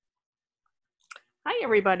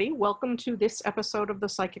everybody. Welcome to this episode of The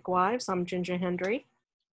Psychic Wives. I'm Ginger Hendry.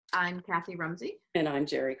 I'm Kathy Rumsey. And I'm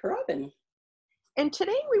Jerry Carabin. And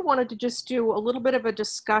today we wanted to just do a little bit of a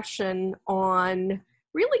discussion on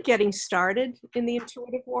really getting started in the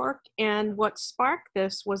intuitive work. And what sparked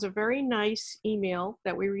this was a very nice email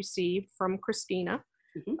that we received from Christina,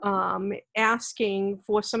 asking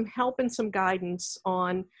for some help and some guidance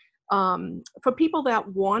on for people that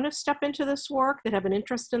want to step into this work, that have an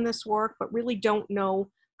interest in this work, but really don't know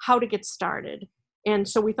how to get started. And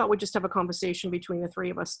so we thought we'd just have a conversation between the three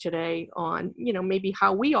of us today on, maybe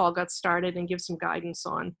how we all got started and give some guidance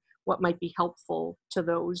on what might be helpful to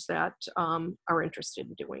those that are interested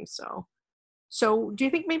in doing so. So do you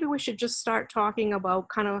think maybe we should just start talking about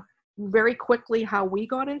kind of very quickly how we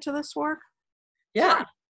got into this work? Yeah.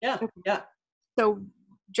 So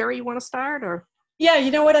Jerry, you want to start or? Yeah,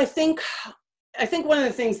 you know what, I think one of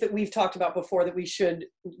the things that we've talked about before that we should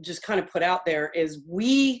just kind of put out there is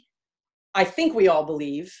I think we all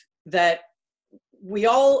believe that we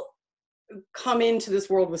all come into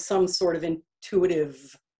this world with some sort of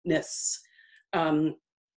intuitiveness. And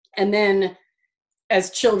then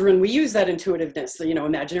as children, we use that intuitiveness,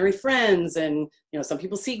 imaginary friends. And, some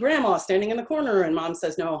people see grandma standing in the corner and mom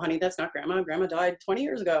says, no, honey, that's not grandma. Grandma died 20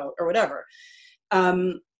 years ago or whatever.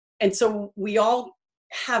 And so we all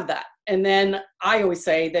have that. And then I always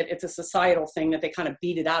say that it's a societal thing that they kind of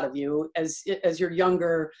beat it out of you. As you're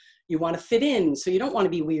younger, you want to fit in. So you don't want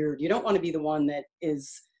to be weird. You don't want to be the one that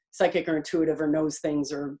is psychic or intuitive or knows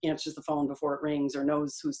things or answers the phone before it rings or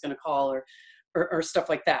knows who's going to call or stuff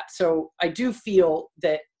like that. So I do feel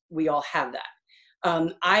that we all have that.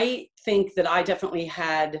 I think that I definitely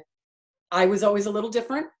I was always a little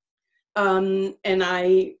different. And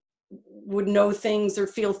I would know things or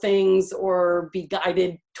feel things or be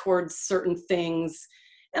guided towards certain things.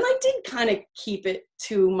 And I did kind of keep it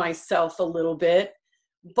to myself a little bit,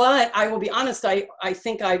 but I will be honest, I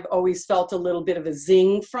think I've always felt a little bit of a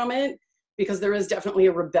zing from it because there is definitely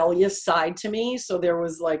a rebellious side to me. So there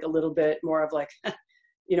was like a little bit more of like,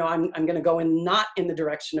 I'm going to go not in the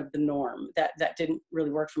direction of the norm. That didn't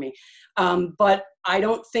really work for me. But I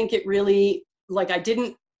don't think it really, I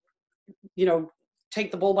didn't, take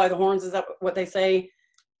the bull by the horns, is that what they say,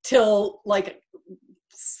 till like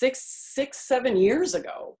 7 years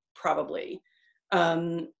ago, probably,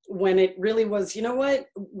 when it really was,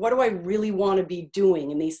 what do I really want to be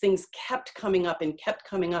doing? And these things kept coming up.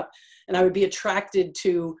 And I would be attracted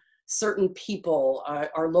to certain people,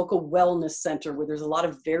 our local wellness center, where there's a lot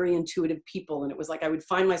of very intuitive people. And it was like, I would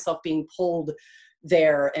find myself being pulled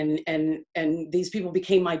there and these people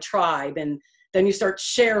became my tribe. And then you start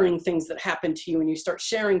sharing things that happen to you and you start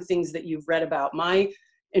sharing things that you've read about. My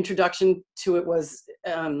introduction to it was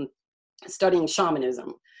studying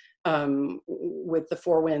shamanism with the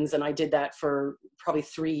Four Winds. And I did that for probably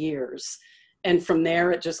 3 years. And from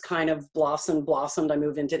there, it just kind of blossomed. I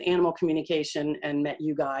moved into animal communication and met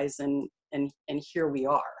you guys and here we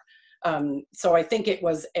are. So I think it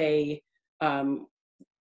was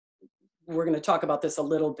we're going to talk about this a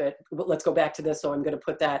little bit, but let's go back to this. So I'm going to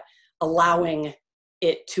put that allowing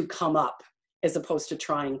it to come up as opposed to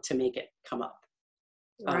trying to make it come up.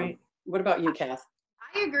 Right. What about you, Kath?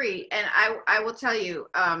 I agree. And I will tell you,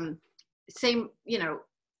 same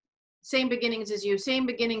beginnings as you, same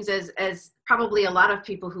beginnings as probably a lot of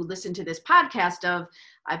people who listen to this podcast of,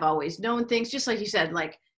 I've always known things, just like you said,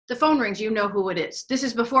 like the phone rings, you know who it is. This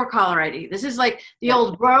is before caller ID. This is like the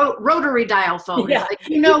old rotary dial phone. Yeah. Like,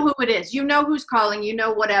 you know who it is. You know who's calling,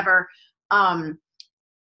 whatever.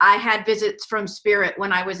 I had visits from spirit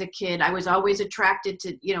when I was a kid. I was always attracted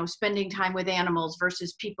to, spending time with animals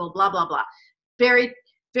versus people, blah, blah, blah. Very,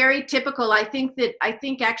 very typical. I think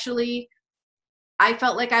actually I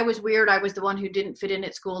felt like I was weird. I was the one who didn't fit in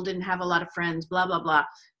at school, didn't have a lot of friends, blah, blah, blah.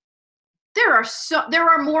 There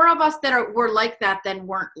are more of us that were like that than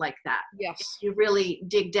weren't like that. Yes. If you really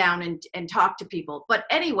dig down and talk to people. But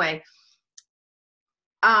anyway,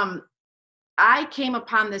 I came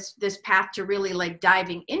upon this path to really like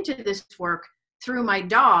diving into this work through my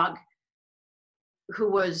dog, who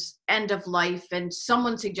was end of life, and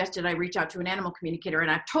someone suggested I reach out to an animal communicator.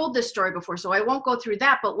 And I've told this story before, so I won't go through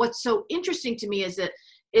that. But what's so interesting to me is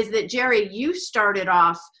that Jerry, you started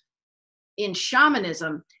off in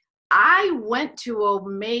shamanism. I went to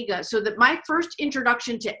Omega, so that my first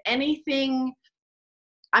introduction to anything,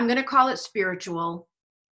 I'm going to call it spiritual,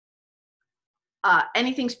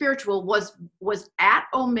 anything spiritual was at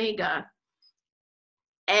Omega,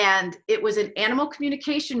 and it was an animal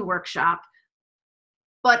communication workshop.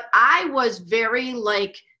 But I was very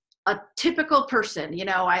like a typical person. You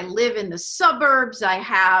know, I live in the suburbs. I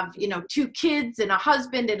have, you know, 2 kids and a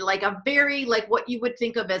husband, and like a very, like what you would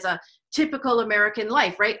think of as a typical American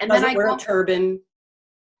life, right? And Doesn't then I wear go, a turban.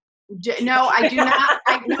 no, I do not.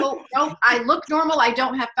 No, I look normal. I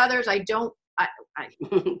don't have feathers. I don't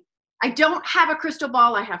have a crystal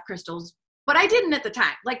ball. I have crystals, but I didn't at the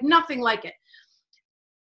time, like nothing like it.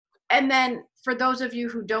 And then for those of you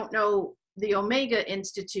who don't know the Omega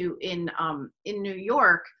Institute in New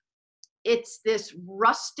York, it's this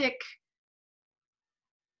rustic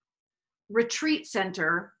retreat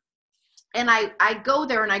center. And I go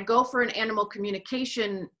there, and I go for an animal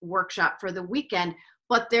communication workshop for the weekend,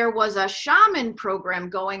 but there was a shaman program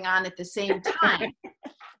going on at the same time.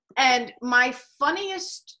 And my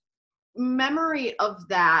funniest memory of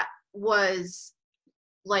that was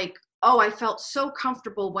like, oh, I felt so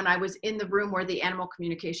comfortable when I was in the room where the animal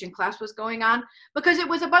communication class was going on, because it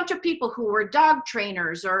was a bunch of people who were dog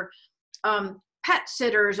trainers or pet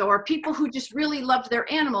sitters, or people who just really loved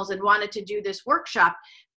their animals and wanted to do this workshop,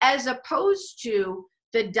 as opposed to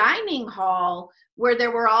the dining hall where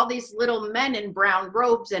there were all these little men in brown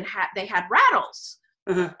robes and they had rattles.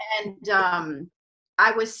 Uh-huh. And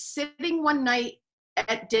I was sitting one night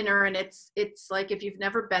at dinner, and it's like, if you've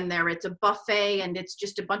never been there, it's a buffet, and it's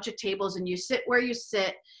just a bunch of tables, and you sit where you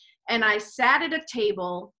sit. And I sat at a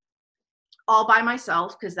table all by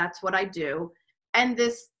myself, because that's what I do. And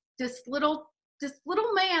this little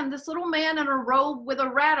man in a robe with a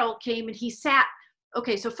rattle came, and he sat.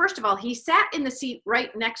 Okay, so first of all, he sat in the seat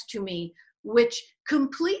right next to me, which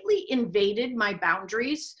completely invaded my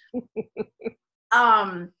boundaries.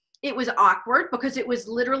 It was awkward because it was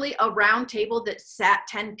literally a round table that sat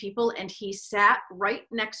 10 people, and he sat right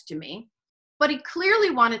next to me. But he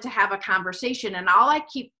clearly wanted to have a conversation, and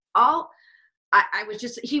he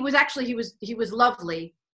was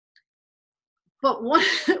lovely. But one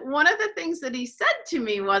of the things that he said to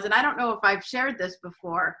me was, and I don't know if I've shared this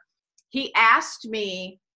before, he asked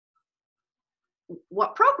me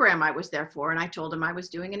what program I was there for, and I told him I was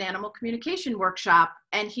doing an animal communication workshop,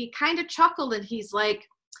 and he kind of chuckled, and he's like,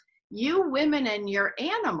 "You women and your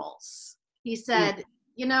animals." He said,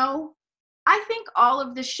 "You know, I think all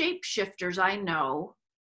of the shapeshifters I know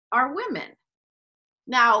are women."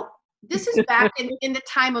 Now, this is back in the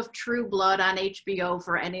time of True Blood on HBO,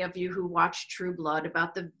 for any of you who watch True Blood,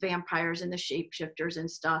 about the vampires and the shapeshifters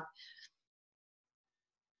and stuff.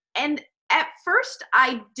 And at first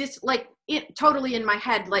I totally in my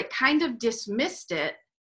head, like kind of dismissed it.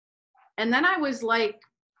 And then I was like,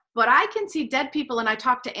 but I can see dead people and I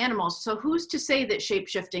talk to animals. So who's to say that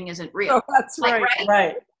shape-shifting isn't real? Oh, that's like,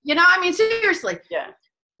 Right. You know, I mean, seriously. Yeah.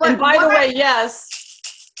 But and by the way, yes,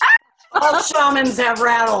 all shamans have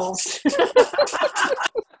rattles.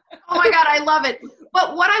 Oh my God, I love it.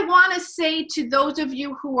 But what I want to say to those of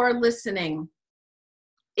you who are listening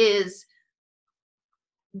is,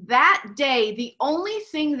 that day, the only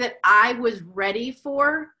thing that I was ready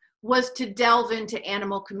for was to delve into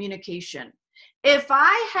animal communication. If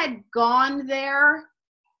I had gone there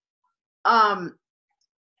and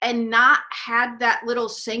not had that little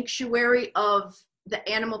sanctuary of the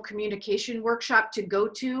animal communication workshop to go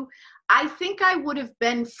to, I think I would have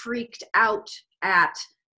been freaked out at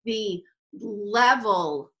the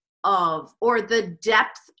level of, or the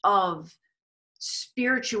depth of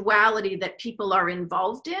spirituality that people are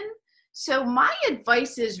involved in. So my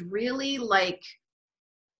advice is really like,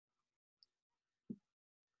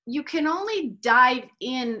 you can only dive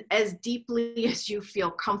in as deeply as you feel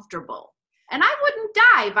comfortable. And I wouldn't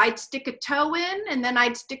dive. I'd stick a toe in, and then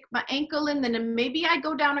I'd stick my ankle in, and then maybe I'd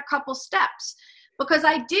go down a couple steps. Because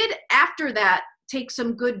I did, after that, take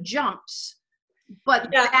some good jumps. But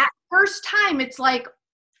that first time, it's like,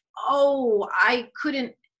 oh, I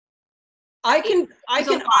couldn't. I can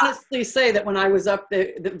honestly say that when I was up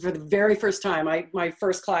there for the very first time, my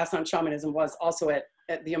first class on shamanism was also at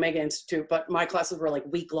the Omega Institute, but my classes were like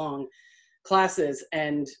week-long classes,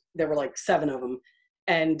 and there were like 7 of them.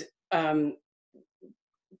 And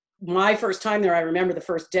my first time there, I remember the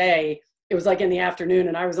first day, it was like in the afternoon,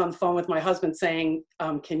 and I was on the phone with my husband saying,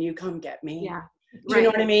 can you come get me? Yeah. Do you know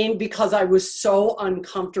what I mean? Because I was so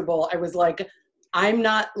uncomfortable. I was like, I'm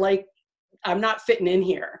not fitting in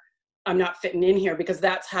here. I'm not fitting in here, because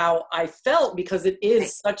that's how I felt, because it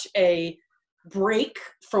is such a break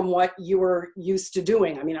from what you were used to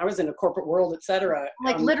doing. I mean, I was in a corporate world, etc.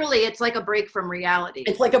 Like literally, it's like a break from reality.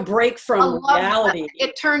 It's like a break from reality.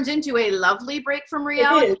 It turns into a lovely break from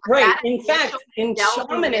reality. It is, right. In fact, in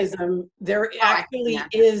shamanism, there actually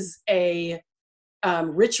is a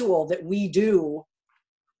ritual that we do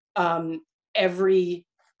on a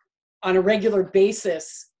regular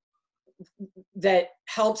basis, that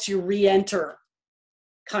helps you re-enter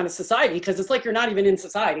kind of society, because it's like you're not even in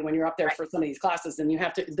society when you're up there Right. for some of these classes, and you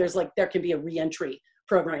have to, there can be a re-entry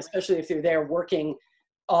program, especially if you're there working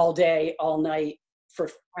all day, all night for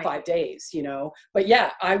Right. 5 days, you know. But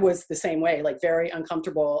yeah, I was the same way, like very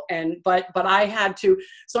uncomfortable. And but I had to,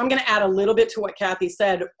 so I'm going to add a little bit to what Kathy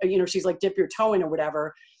said, you know, she's like, dip your toe in or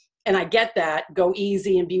whatever. And I get that, go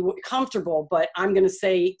easy and be comfortable, but I'm going to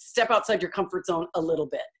say step outside your comfort zone a little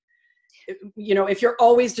bit. You know, if you're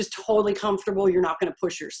always just totally comfortable, you're not going to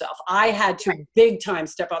push yourself. I had to big time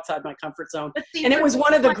step outside my comfort zone. But see, And it for was me,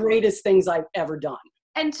 one of the like- greatest things I've ever done.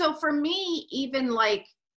 And so for me, even like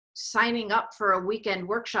signing up for a weekend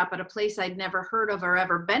workshop at a place I'd never heard of or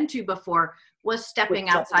ever been to before was stepping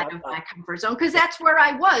outside of my comfort zone, because that's where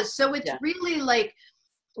I was. So it's really like,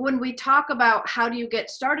 when we talk about how do you get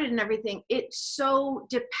started and everything, it so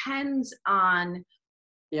depends on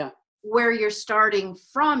where you're starting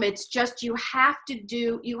from. It's just, you have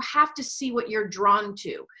to see what you're drawn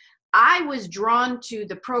to. I was drawn to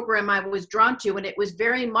the program I was drawn to, and it was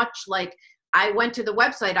very much like, I went to the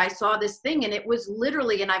website, I saw this thing, and it was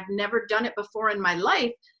literally, and I've never done it before in my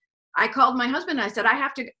life. I called my husband and I said,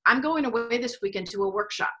 I'm going away this weekend to a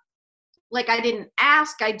workshop. Like, I didn't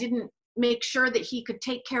ask, I didn't make sure that he could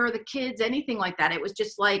take care of the kids, anything like that. It was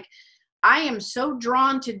just like, I am so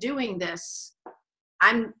drawn to doing this.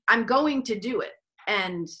 I'm going to do it.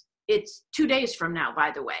 And it's 2 days from now,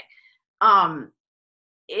 by the way.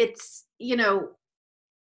 It's, you know,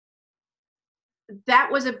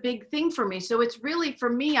 that was a big thing for me. So it's really, for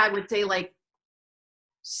me, I would say, like,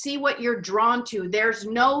 see what you're drawn to. There's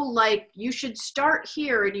no like, you should start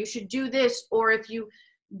here and you should do this, or if you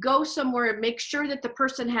go somewhere, make sure that the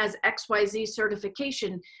person has XYZ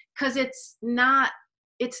certification, because it's not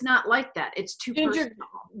like that. It's too Ginger, personal.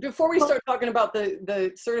 before we start talking about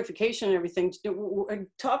the certification and everything,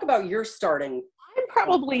 talk about your starting. I'm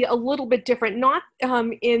probably a little bit different, not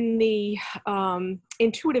in the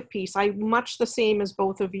intuitive piece. I, much the same as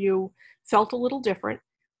both of you, felt a little different,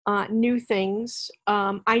 new things.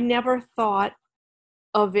 I never thought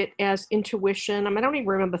of it as intuition. I mean, I don't even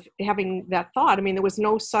remember having that thought. I mean, there was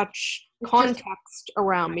no such context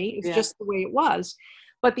around me. It's just the way it was.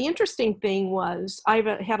 But the interesting thing was, I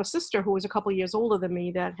had a sister who was a couple of years older than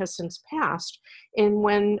me that has since passed. And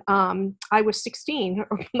when I was 16,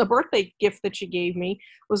 the birthday gift that she gave me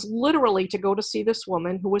was literally to go to see this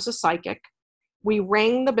woman who was a psychic. We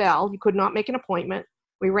rang the bell. You could not make an appointment.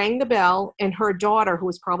 We rang the bell, and her daughter, who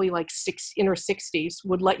was probably like in her 60s,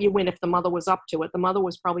 would let you in if the mother was up to it. The mother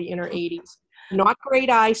was probably in her 80s. Not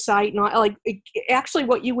great eyesight, not like actually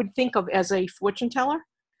what you would think of as a fortune teller.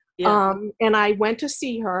 Yeah. And I went to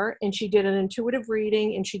see her, and she did an intuitive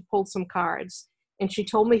reading, and she pulled some cards, and she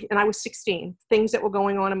told me, and I was 16, things that were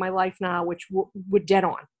going on in my life now, which were dead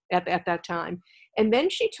on at that time. And then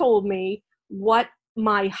she told me what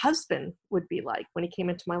my husband would be like when he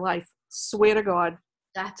came into my life. Swear to God,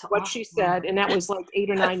 that's what awesome. She said. And that was like 8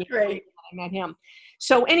 or 9 years great. later that I met him.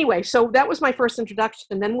 So anyway, so that was my first introduction.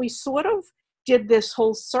 And then we sort of did this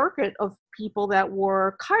whole circuit of people that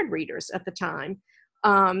were card readers at the time.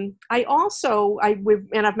 I also,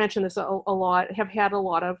 and I've mentioned this a lot, have had a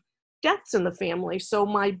lot of deaths in the family. So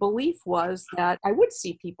my belief was that I would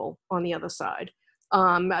see people on the other side.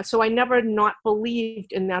 So I never not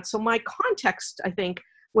believed in that. So my context, I think,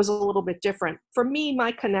 was a little bit different. For me,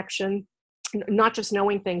 my connection, not just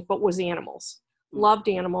knowing things, but was animals. Loved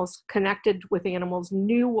animals, connected with animals,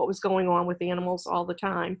 knew what was going on with animals all the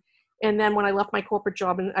time. And then when I left my corporate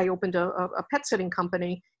job and I opened a pet sitting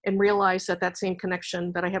company and realized that same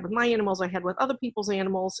connection that I had with my animals, I had with other people's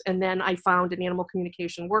animals. And then I found an animal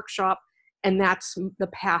communication workshop, and that's the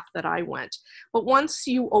path that I went. But once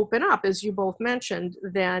you open up, as you both mentioned,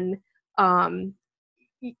 then,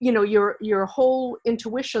 you know, your whole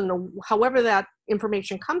intuition, however that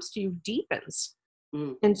information comes to you, deepens.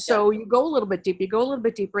 And so you go a little bit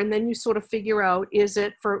deeper, and then you sort of figure out, is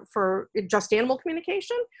it for just animal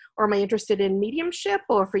communication, or am I interested in mediumship,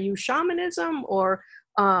 or for you shamanism, or,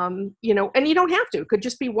 you know, and you don't have to, it could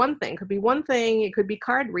just be one thing, it could be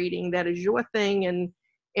card reading, that is your thing,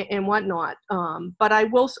 and whatnot. But I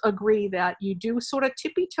will agree that you do sort of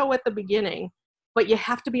tippy toe at the beginning, but you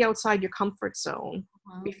have to be outside your comfort zone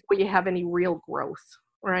before you have any real growth,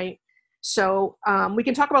 right? So we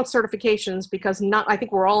can talk about certifications, because I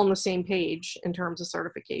think we're all on the same page in terms of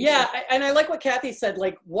certification. Yeah, and I like what Kathy said,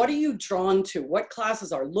 like, what are you drawn to? What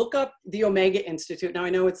classes are? Look up the Omega Institute. Now,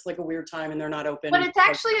 I know it's like a weird time and they're not open. But it's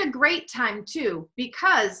actually a great time too,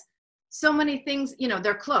 because so many things, you know,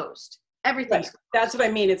 they're closed. Everything's closed. That's what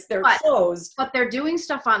I mean. They're closed. But they're doing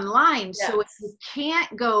stuff online. Yes. So if you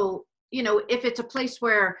can't go, you know, if it's a place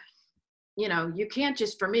where you know, you can't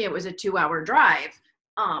just, for me, it was a 2-hour drive.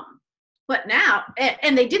 But now,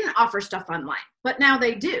 and they didn't offer stuff online, but now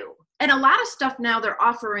they do. And a lot of stuff now they're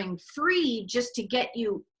offering free just to get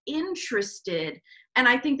you interested. And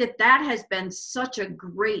I think that that has been such a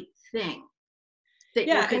great thing.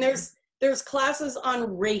 Yeah, and there's classes on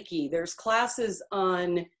Reiki, there's classes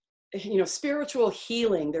on, you know, spiritual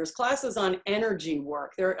healing, there's classes on energy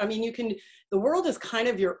work. I mean, the world is kind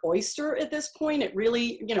of your oyster at this point. It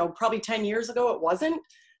really, you know, probably 10 years ago it wasn't,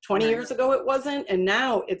 20 years ago it wasn't, and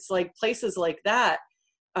now it's like places like that.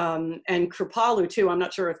 And Kripalu too. I'm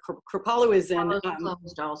not sure if Kripalu is in.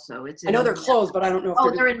 Closed also. I know they're closed, but I don't know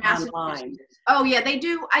if they're in online. Massachusetts. Oh yeah, they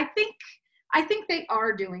do. I think they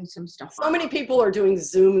are doing some stuff. So many people are doing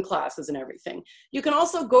Zoom classes and everything. You can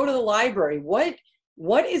also go to the library.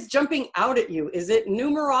 What is jumping out at you? Is it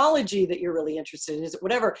numerology that you're really interested in? Is it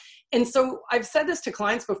whatever? And so I've said this to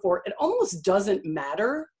clients before. It almost doesn't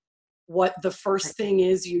matter what the first thing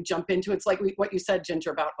is you jump into. It's like what you said,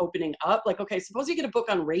 Ginger, about opening up. Like, okay, suppose you get a book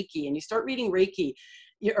on Reiki and you start reading Reiki,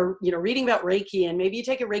 or, you know, reading about Reiki, and maybe you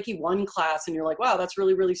take a Reiki 1 class and you're like, wow, that's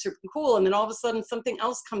really, really super cool. And then all of a sudden something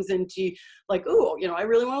else comes into you, like, ooh, you know, I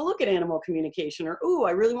really want to look at animal communication, or, ooh,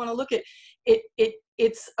 I really want to look at it.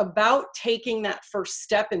 It's about taking that first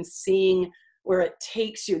step and seeing where it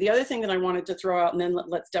takes you. The other thing that I wanted to throw out, and then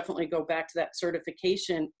let's definitely go back to that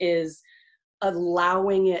certification, is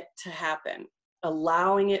allowing it to happen,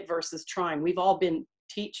 allowing it versus trying. We've all been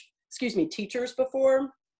teachers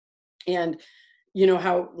before. And you know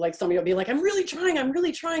how, like, somebody will be like, I'm really trying. And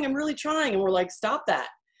we're like, stop that.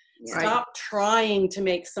 Right. Stop trying to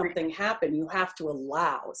make something happen. You have to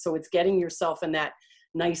allow. So it's getting yourself in that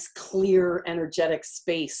nice, clear, energetic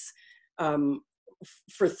space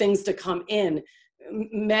for things to come in,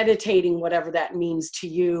 meditating, whatever that means to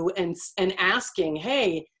you, and asking,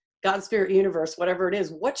 hey, God, Spirit, Universe, whatever it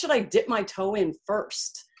is, what should I dip my toe in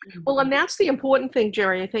first? Well, and that's the important thing,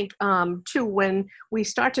 Jerry, I think, too, when we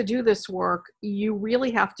start to do this work, you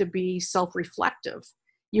really have to be self-reflective.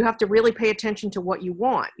 You have to really pay attention to what you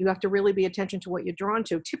want. You have to really pay attention to what you're drawn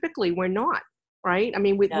to. Typically, we're not, right? I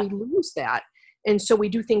mean, we lose that. And so we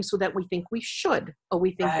do things so that we think we should, or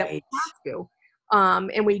we think that we have to.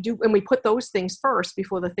 And we put those things first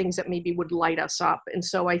before the things that maybe would light us up. And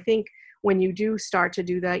so I think when you do start to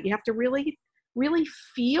do that, you have to really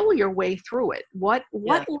feel your way through it. What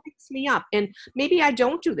lights me up? And maybe I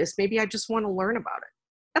don't do this. Maybe I just want to learn about it.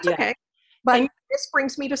 That's okay. But this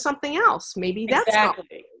brings me to something else. Maybe that's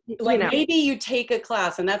exactly. Like, you know, maybe you take a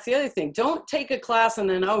class, and that's the other thing. Don't take a class and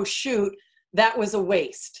then, oh shoot, that was a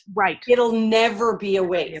waste. Right. It'll never be a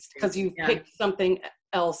waste because you've picked something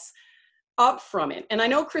else up from it. And I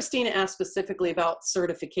know Christina asked specifically about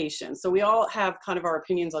certification. So we all have kind of our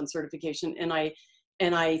opinions on certification. And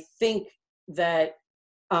I think that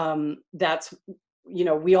that's, you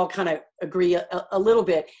know, we all kind of agree a little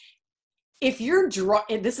bit. If you're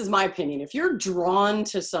this is my opinion, if you're drawn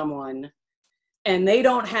to someone and they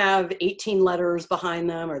don't have 18 letters behind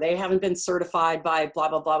them, or they haven't been certified by blah,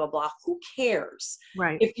 blah, blah, blah, blah, who cares?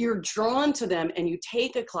 Right. If you're drawn to them and you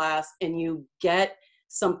take a class and you get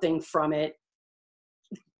something from it,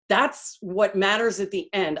 that's what matters at the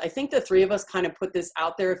end. I think the three of us kind of put this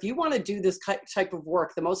out there. If you want to do this type of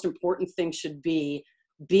work, the most important thing should be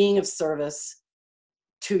being of service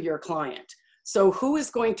to your client. So who is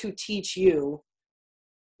going to teach you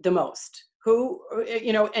the most? Who,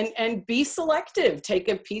 you know, and be selective. Take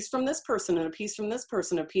a piece from this person and a piece from this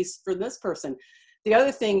person, a piece from this person. The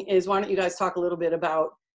other thing is, why don't you guys talk a little bit about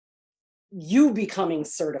you becoming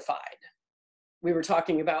certified? We were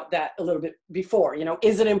talking about that a little bit before. You know,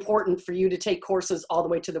 is it important for you to take courses all the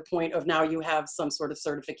way to the point of now you have some sort of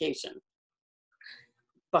certification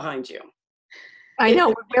behind you? I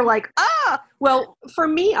know. We're like, well, for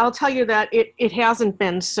me, I'll tell you that it hasn't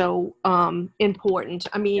been so important.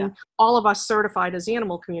 I mean, all of us certified as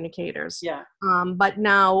animal communicators. Yeah. But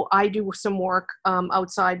now I do some work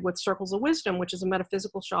outside with Circles of Wisdom, which is a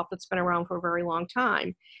metaphysical shop that's been around for a very long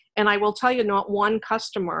time. And I will tell you, not one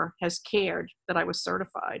customer has cared that I was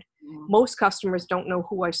certified. Most customers don't know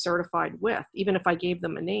who I certified with, even if I gave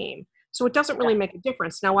them a name. So it doesn't really make a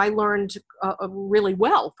difference. Now, I learned really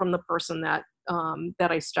well from the person that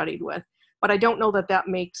I studied with, but I don't know that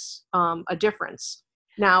makes a difference.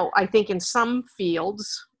 Now, I think in some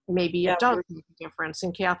fields, maybe it does make a difference.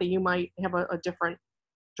 And Kathy, you might have a different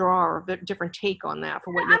draw or a different take on that.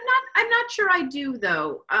 For what I'm not sure I do,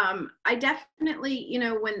 though. I definitely, you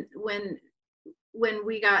know, when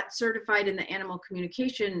we got certified in the animal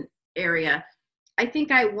communication area, I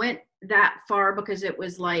think I went that far because it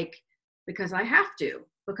was like, because I have to,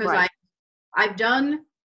 because I've done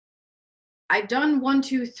I've done 1,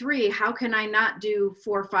 2, 3. How can I not do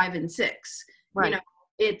 4, 5, and 6? Right. You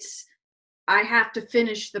know, I have to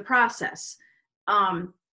finish the process.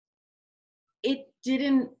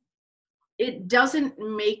 It doesn't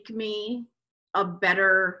make me a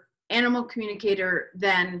better animal communicator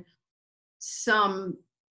than some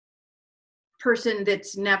person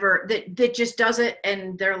that's never, that just does it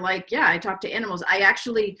and they're like, yeah, I talk to animals. I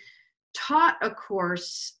actually taught a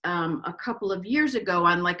course a couple of years ago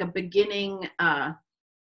on like a beginning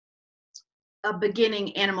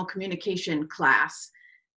animal communication class.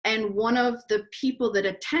 And one of the people that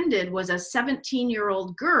attended was a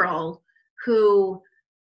 17-year-old girl who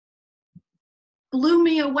blew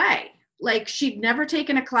me away. Like, she'd never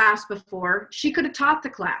taken a class before. She could have taught the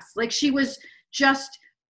class. Like, she was just,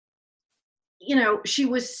 you know, she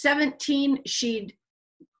was 17. She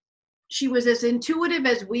was as intuitive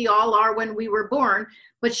as we all are when we were born,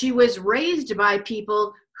 but she was raised by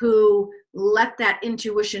people who let that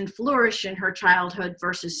intuition flourish in her childhood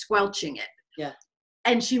versus squelching it. Yeah.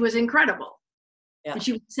 And she was incredible. Yeah. And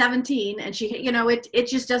she was 17, and she, you know, it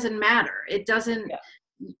just doesn't matter. It doesn't, yeah.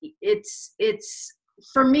 It's,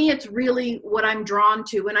 for me, it's really what I'm drawn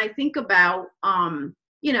to. And I think about,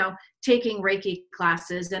 you know, taking Reiki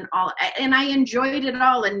classes and all, and I enjoyed it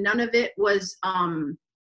all. And none of it was,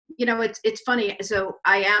 you know, it's funny. So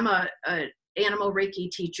I am a animal Reiki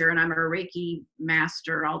teacher, and I'm a Reiki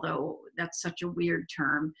master, although that's such a weird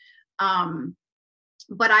term.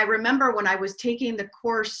 But I remember when I was taking the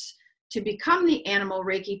course to become the animal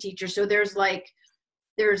Reiki teacher, so there's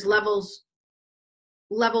levels,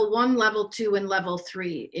 level 1, level 2, and level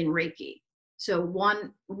 3 in Reiki. So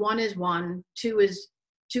one is 1, 2 is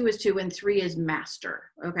 2, and 3 is master.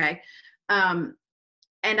 Okay. And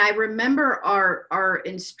I remember our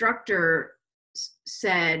instructor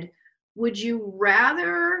said, would you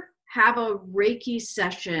rather have a Reiki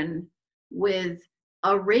session with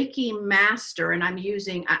a Reiki master, and I'm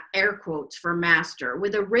using air quotes for master,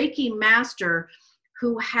 with a Reiki master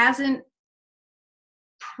who hasn't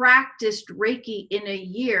practiced Reiki in a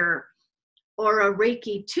year, or a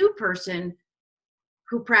Reiki 2 person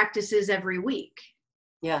who practices every week?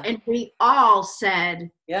 Yeah. And we all said,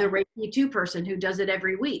 yeah, the Reiki 2 person who does it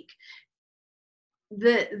every week.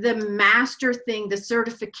 The master thing, the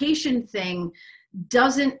certification thing,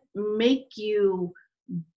 doesn't make you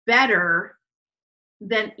better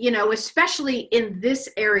than, you know, especially in this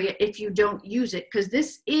area if you don't use it, because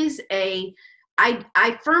this is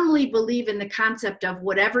I firmly believe in the concept of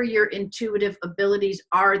whatever your intuitive abilities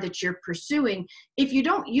are that you're pursuing, if you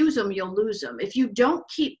don't use them, you'll lose them. If you don't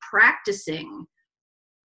keep practicing,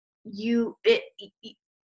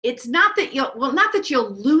 it's not that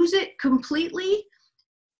you'll lose it completely,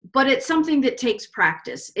 but it's something that takes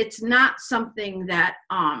practice. It's not something that,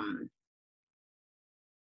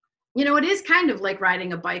 you know, it is kind of like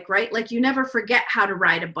riding a bike, right? Like, you never forget how to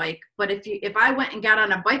ride a bike. But if I went and got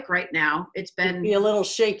on a bike right now, it'd be a little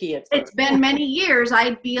shaky at first. It's been many years,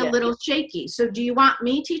 I'd be a little shaky. So do you want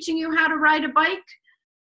me teaching you how to ride a bike?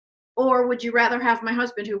 Or would you rather have my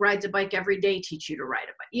husband, who rides a bike every day, teach you to ride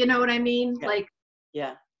a bike? You know what I mean? Yeah. Like,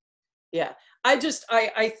 yeah. I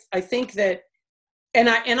think that,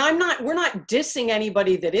 we're not dissing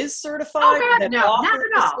anybody that is certified. Oh God, no, not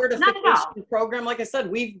at all. Certification program. Like I said,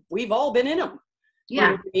 we've all been in them. Yeah. You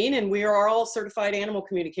know what I mean? And we are all certified animal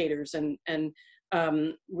communicators, and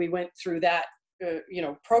we went through that, you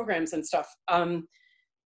know, programs and stuff.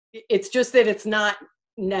 It's just that it's not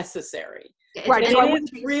necessary. Right. So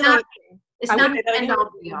it's not an end all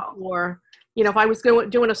be all. Or, you know, if I was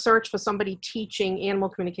doing a search for somebody teaching animal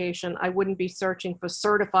communication, I wouldn't be searching for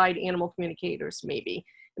certified animal communicators. Maybe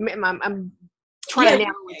I'm trying to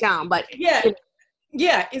narrow it down, but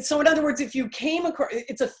yeah. So in other words, if you came across,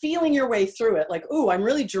 it's a feeling your way through it. Like, ooh, I'm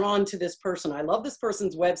really drawn to this person. I love this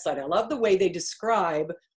person's website. I love the way they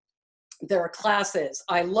describe their classes.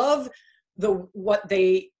 I love what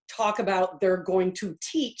they talk about they're going to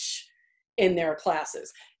teach in their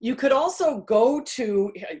classes. You could also go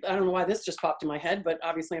to, I don't know why this just popped in my head, but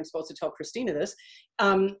obviously I'm supposed to tell Christina this.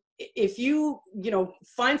 If you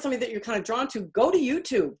find somebody that you're kind of drawn to, go to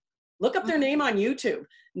YouTube, look up their name on YouTube.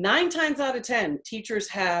 9 times out of 10, teachers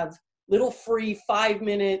have little free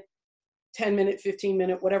 5-minute, 10-minute,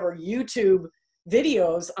 15-minute, whatever YouTube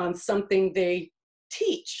videos on something they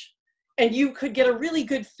teach. And you could get a really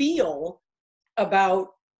good feel about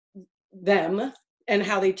them and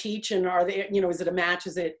how they teach, and are they, is it a match?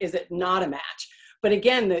 Is it not a match? But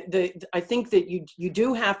again, I think that you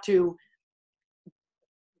do have to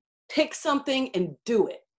pick something and do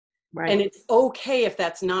it. Right. And it's okay if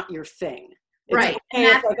that's not your thing. It's right. Okay,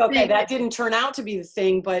 it's like, okay, that didn't turn out to be the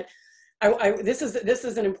thing, but this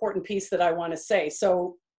is an important piece that I want to say.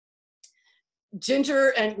 So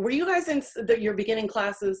Ginger, and were you guys in your beginning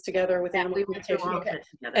classes together with animal communication? Okay.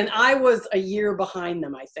 And I was a year behind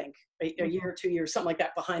them, I think, a year or 2 years, something like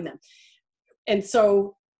that behind them. And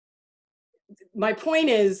so my point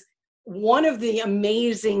is, one of the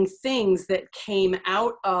amazing things that came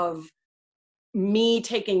out of me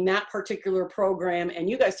taking that particular program and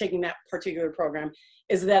you guys taking that particular program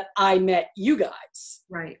is that I met you guys.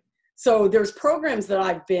 Right. So there's programs that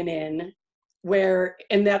I've been in where,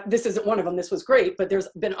 and that this isn't one of them, this was great, but there's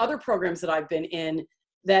been other programs that I've been in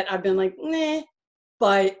that I've been like, meh,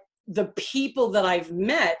 but the people that I've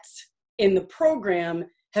met in the program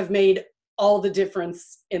have made all the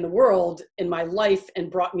difference in the world in my life and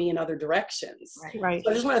brought me in other directions. Right. So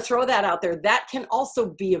I just want to throw that out there. That can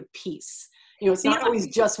also be a piece. You know, it's not always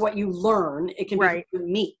just what you learn. It can be who you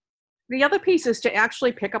meet. The other piece is to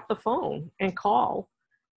actually pick up the phone and call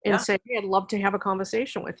and say, hey, I'd love to have a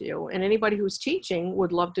conversation with you. And anybody who's teaching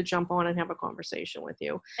would love to jump on and have a conversation with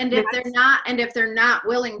you. And if they're not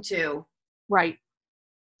willing to, right.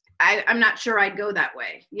 I'm not sure I'd go that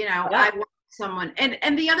way. You know, I want someone.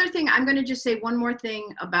 And the other thing, I'm going to just say one more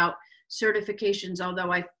thing about certifications,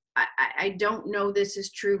 although I don't know this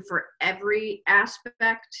is true for every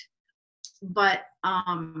aspect, but,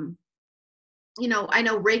 you know, I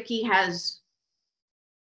know Reiki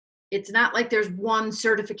it's not like there's one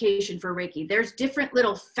certification for Reiki. There's different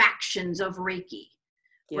little factions of Reiki,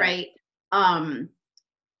 right?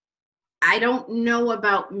 I don't know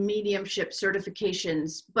about mediumship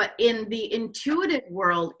certifications, but in the intuitive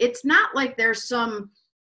world, it's not like there's some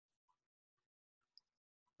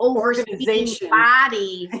overseeing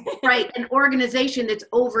body, right? An organization that's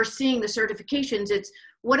overseeing the certifications. It's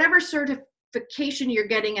whatever certification you're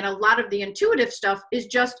getting, and a lot of the intuitive stuff is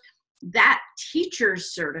just that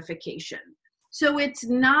teacher's certification. So it's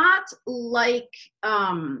not like,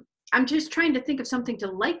 I'm just trying to think of something to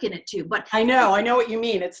liken it to, but I know what you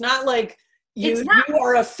mean. It's not like you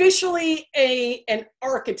are officially an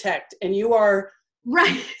architect and you are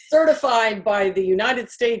certified by the United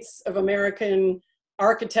States of American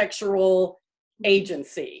Architectural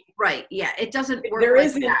Agency. Right. Yeah. It doesn't work. There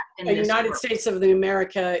isn't a United States of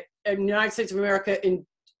America in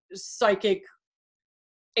psychic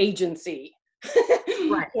agency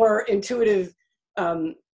or intuitive.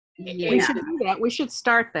 We should do that. We should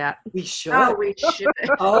start that. We should. Oh, we should.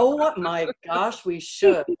 Oh my gosh, we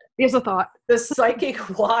should. Here's a thought. The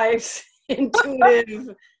Psychic Wives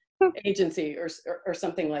Intuitive Agency or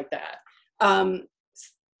something like that.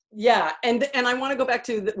 Yeah, and I want to go back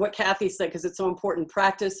to what Kathy said, because it's so important.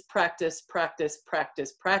 Practice, practice, practice,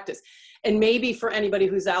 practice, practice. And maybe for anybody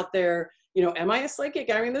who's out there, you know, am I a psychic?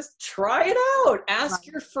 I mean, try it out. Ask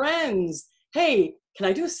your friends. Hey, can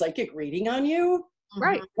I do a psychic reading on you?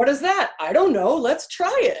 Right. What is that? I don't know. Let's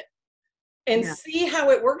try it and see how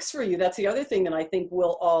it works for you. That's the other thing that I think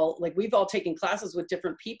we'll all, like, we've all taken classes with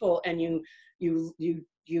different people, and you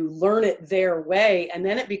learn it their way, and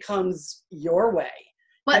then it becomes your way.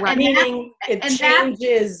 But it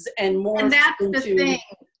changes and more. And that's the thing.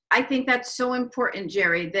 I think that's so important,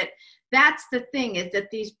 Jerry, that's the thing, is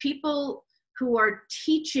that these people who are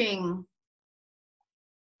teaching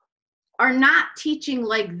are not teaching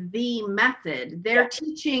like the method. They're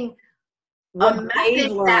teaching a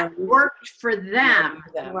method that worked for them.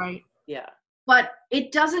 Right. Yeah. But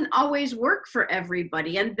it doesn't always work for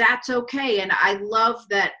everybody, and that's okay. And I love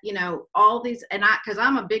that, you know, all these, and because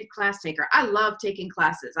I'm a big class taker, I love taking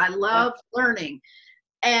classes. I love learning.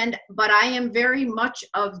 But I am very much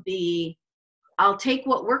of I'll take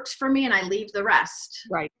what works for me and I leave the rest.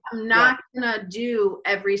 Right. I'm not going to do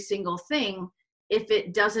every single thing if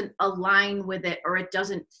it doesn't align with it or it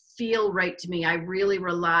doesn't feel right to me. I really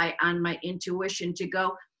rely on my intuition to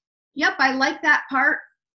go, yep, I like that part.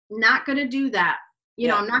 Not going to do that. You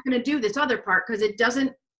know, I'm not going to do this other part because it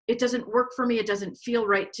doesn't work for me. It doesn't feel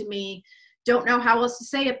right to me. Don't know how else to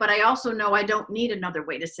say it, but I also know I don't need another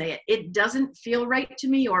way to say it. It doesn't feel right to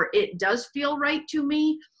me, or it does feel right to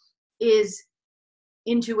me, is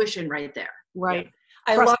intuition right there. Right.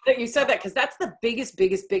 I love that you said that, because that's the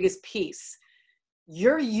biggest piece.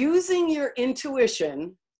 You're using your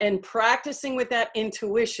intuition and practicing with that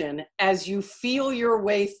intuition as you feel your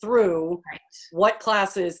way through what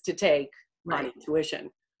classes to take on intuition.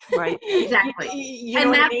 Right. Exactly.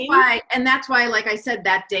 And that's why, like I said,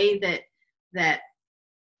 that day that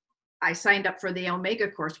I signed up for the Omega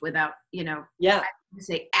course without, you know, I would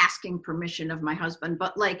say asking permission of my husband,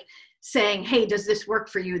 but like saying, hey, does this work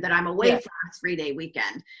for you that I'm away for a 3-day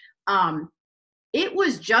weekend? It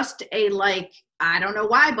was just I don't know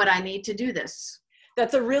why, but I need to do this.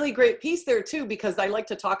 that's a really great piece there too, because I like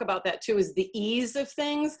to talk about that too, is the ease of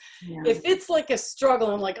things. Yeah. If it's like a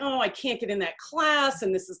struggle and like, oh, I can't get in that class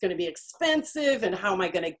and this is going to be expensive and how am I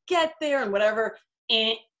going to get there and whatever.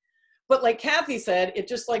 But like Kathy said, it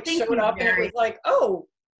just like showed up and it was like, oh,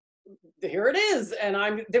 here it is.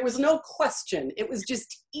 And there was no question. It was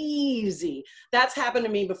just easy. That's happened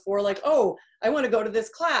to me before. Like, oh, I want to go to this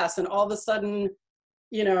class. And all of a sudden,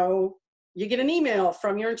 you know, you get an email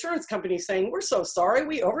from your insurance company saying, we're so sorry,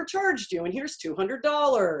 we overcharged you and here's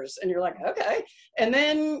 $200. And you're like, okay. And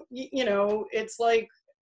then, you know, it's like,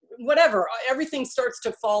 whatever, everything starts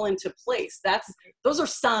to fall into place. Those are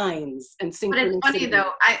signs and synchronicity. But it's funny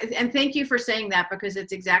though, and thank you for saying that, because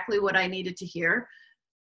it's exactly what I needed to hear,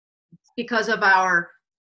 because of our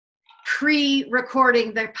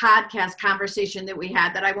pre-recording the podcast conversation that we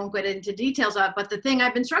had that I won't get into details of. But the thing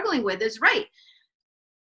I've been struggling with is, right,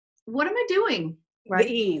 what am I doing? Right.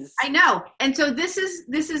 The ease. I know. And so this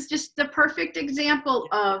is just the perfect example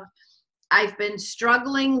of, I've been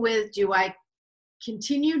struggling with, do I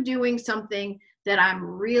continue doing something that I'm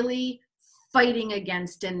really fighting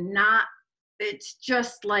against and not, it's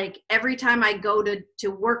just like every time I go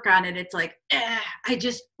to work on it, it's like,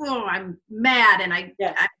 I'm mad and I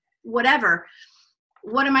whatever.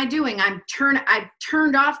 What am I doing? I've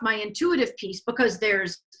turned off my intuitive piece because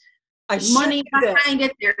there's money behind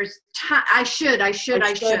it. There's time. I should.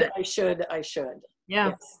 Yeah.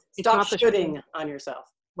 Yes. Stop shoulding on yourself.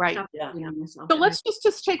 Right. Yeah. So let's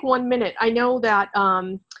just take 1 minute. I know that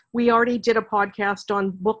we already did a podcast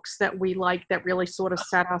on books that we like that really sort of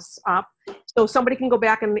set us up. So somebody can go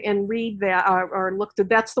back and read that or look through.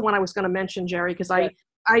 That's the one I was going to mention, Jerry, because I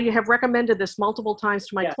have recommended this multiple times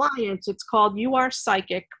to my clients. It's called You Are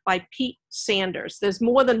Psychic by Pete Sanders. There's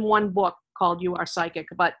more than one book called You Are Psychic,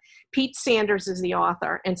 but Pete Sanders is the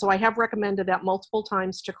author. And so I have recommended that multiple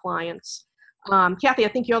times to clients. Kathy, I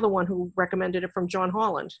think you're the one who recommended it from John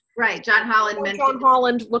Holland. Right, John Holland. John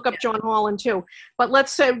Holland, look up John Holland too. But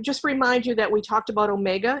let's just remind you that we talked about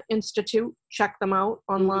Omega Institute. Check them out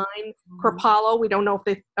online. Mm-hmm. Kripalu, we don't know if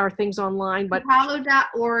they are things online, but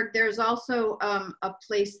Kripalu.org. There's also a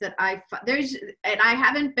place that and I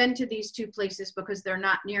haven't been to these two places because they're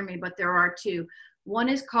not near me, but there are two. One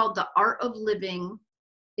is called The Art of Living.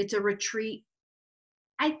 It's a retreat,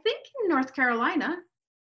 I think, in North Carolina.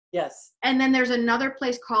 Yes. And then there's another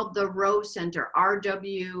place called the Rowe Center,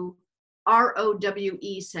 ROWE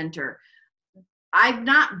Center. I've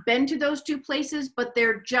not been to those two places, but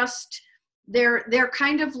they're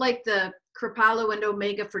kind of like the Kripalu and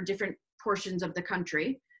Omega for different portions of the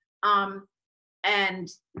country. And,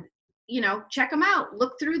 you know, check them out.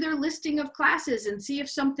 Look through their listing of classes and see if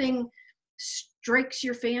something strikes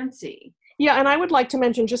your fancy. Yeah, and I would like to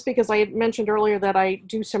mention, just because I had mentioned earlier that I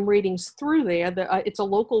do some readings through there, that it's a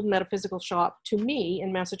local metaphysical shop to me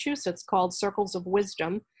in Massachusetts called Circles of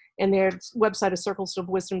Wisdom, and their website is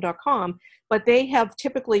circlesofwisdom.com, but they have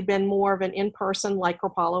typically been more of an in-person like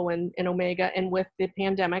Kripalu and Omega, and with the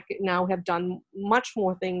pandemic now have done much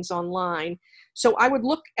more things online. So I would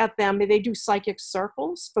look at them. They do psychic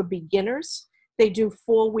circles for beginners. They do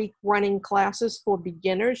 4-week running classes for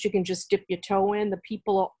beginners. You can just dip your toe in. The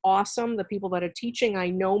people are awesome. The people that are teaching, I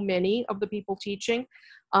know many of the people teaching.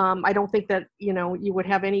 I don't think that, you know, you would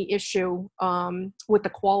have any issue with the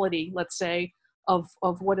quality, let's say, of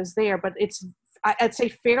what is there. But it's, I'd say,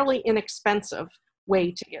 fairly inexpensive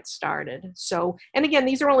way to get started. So, and again,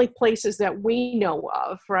 these are only places that we know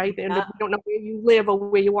of, right? And if we don't know where you live or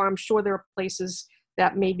where you are, I'm sure there are places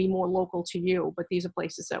that may be more local to you, but these are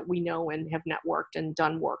places that we know and have networked and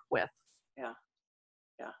done work with. Yeah.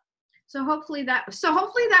 Yeah. So hopefully that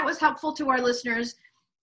was helpful to our listeners.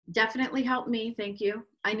 Definitely helped me. Thank you.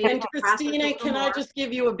 I need and Christina, can I just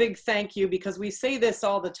give you a big thank you, because we say this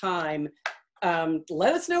all the time.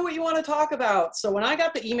 Let us know what you want to talk about. So when I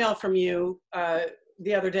got the email from you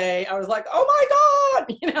the other day, I was like, oh my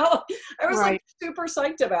God, you know, I was like super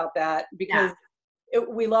psyched about that, because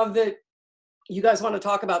we love that you guys want to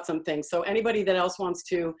talk about some things. So anybody that else wants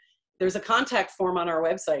to, there's a contact form on our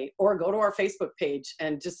website, or go to our Facebook page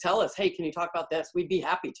and just tell us, hey, can you talk about this? We'd be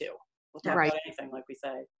happy to. We'll talk about anything, like we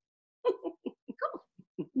say.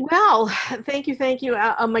 Well, thank you.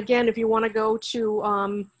 Again, if you want to go to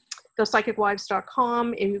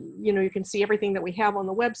thepsychicwives.com, you know, you can see everything that we have on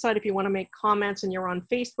the website. If you want to make comments and you're on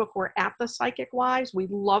Facebook, we're at The Psychic Wives. We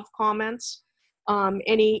love comments.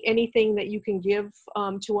 Anything that you can give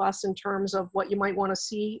to us in terms of what you might want to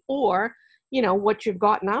see, or, you know, what you've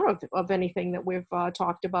gotten out of anything that we've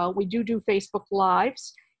talked about. We do Facebook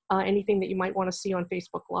Lives, anything that you might want to see on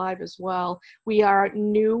Facebook Live as well. We are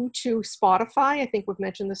new to Spotify. I think we've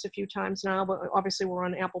mentioned this a few times now, but obviously we're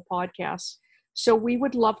on Apple Podcasts. So we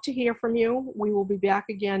would love to hear from you. We will be back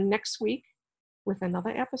again next week with another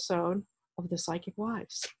episode of The Psychic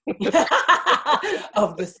Wives.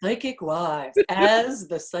 Of The Psychic Wives. As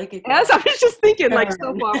The Psychic As Wives. I was just thinking, like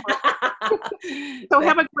soap opera. So Thanks.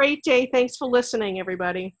 have a great day. Thanks for listening,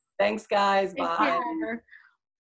 everybody. Thanks, guys. Take Bye. care.